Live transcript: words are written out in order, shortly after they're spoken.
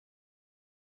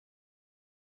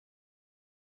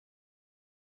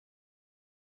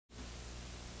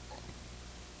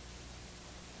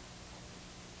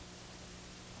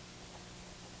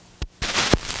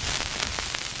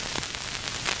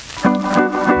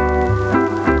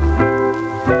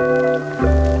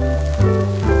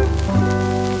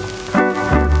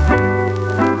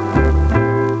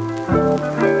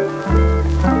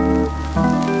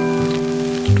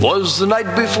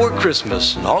night before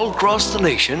Christmas, and all across the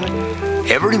nation,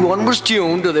 everyone was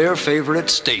tuned to their favorite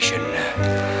station.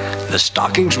 The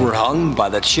stockings were hung by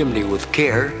the chimney with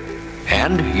care,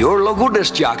 and your local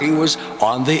disc jockey was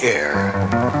on the air.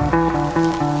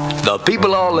 The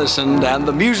people all listened, and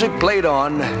the music played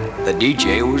on. The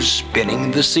DJ was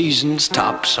spinning the season's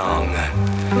top song.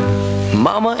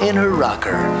 Mama in her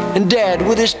rocker and Dad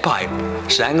with his pipe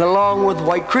sang along with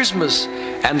White Christmas,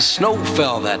 and snow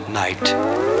fell that night.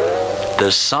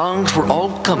 The songs were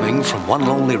all coming from one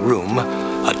lonely room,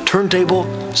 a turntable,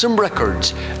 some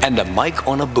records, and a mic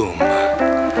on a boom.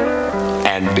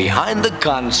 And behind the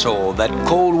console that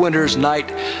cold winter's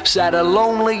night sat a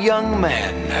lonely young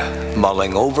man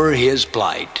mulling over his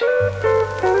plight.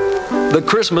 The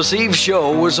Christmas Eve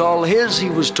show was all his,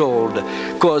 he was told,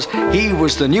 'cause he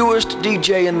was the newest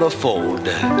DJ in the fold.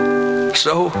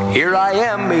 So here I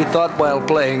am, he thought while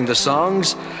playing the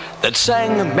songs that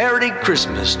sang Merry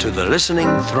Christmas to the listening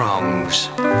throngs.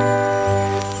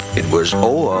 It was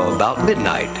about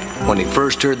midnight when he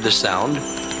first heard the sound,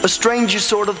 a strange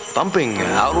sort of thumping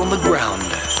out on the ground.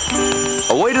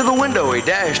 Away to the window he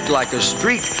dashed like a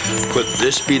streak. Could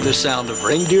this be the sound of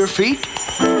reindeer feet?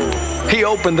 He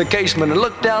opened the casement and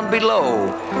looked down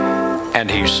below,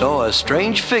 and he saw a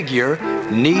strange figure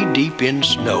knee-deep in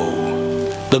snow.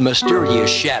 The mysterious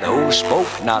shadow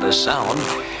spoke not a sound.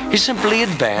 He simply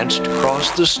advanced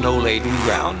across the snow-laden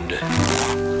ground.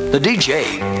 The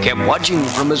DJ kept watching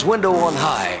from his window on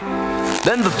high.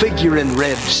 Then the figure in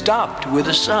red stopped with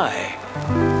a sigh.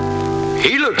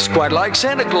 He looks quite like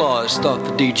Santa Claus, thought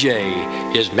the DJ,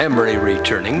 his memory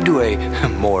returning to a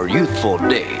more youthful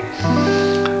day.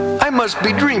 I must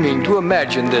be dreaming to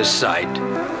imagine this sight,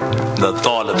 the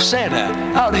thought of Santa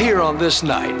out here on this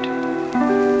night.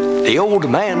 The old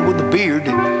man with the beard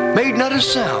made not a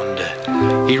sound.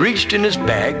 He reached in his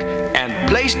bag and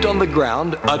placed on the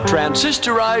ground a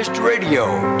transistorized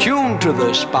radio tuned to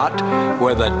the spot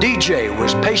where the DJ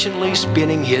was patiently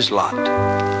spinning his lot.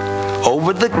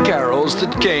 Over the carols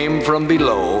that came from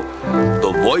below,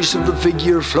 the voice of the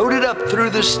figure floated up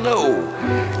through the snow,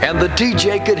 and the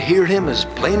DJ could hear him as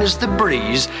plain as the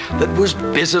breeze that was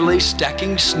busily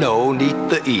stacking snow 'neath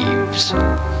the eaves.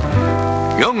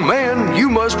 Young man, you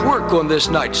must work on this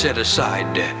night set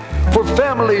aside for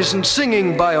families and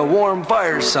singing by a warm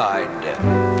fireside.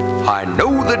 I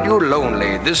know that you're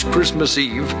lonely this Christmas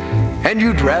Eve, and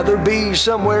you'd rather be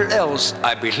somewhere else,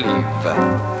 I believe.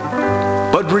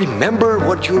 But remember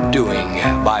what you're doing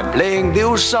by playing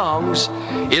those songs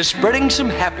is spreading some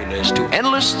happiness to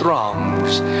endless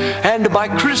throngs. And my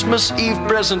Christmas Eve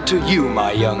present to you,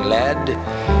 my young lad,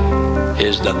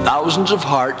 is the thousands of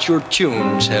hearts your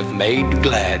tunes have made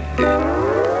glad.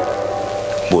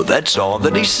 Well, that's all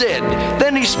that he said.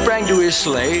 Then he sprang to his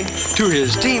sleigh, to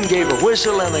his team gave a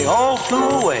whistle, and they all flew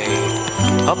away.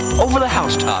 Up over the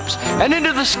housetops and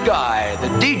into the sky, the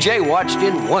DJ watched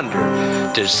in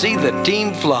wonder to see the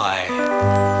team fly.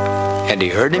 And he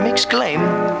heard him exclaim,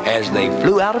 as they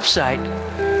flew out of sight,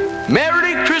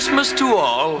 Merry Christmas to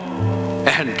all,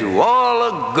 and to all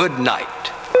a good night.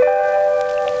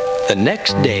 The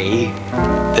next day,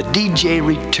 the DJ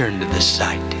returned to the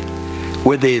site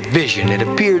where the vision had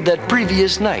appeared that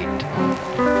previous night.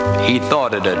 He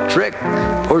thought it a trick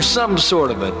or some sort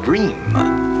of a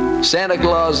dream. Santa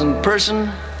Claus in person?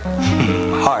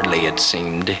 Hardly, it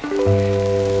seemed.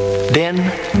 Then,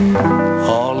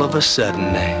 all of a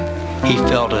sudden, he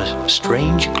felt a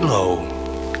strange glow,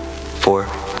 for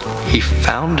he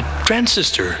found a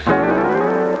transistor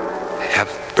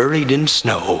half buried in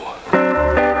snow.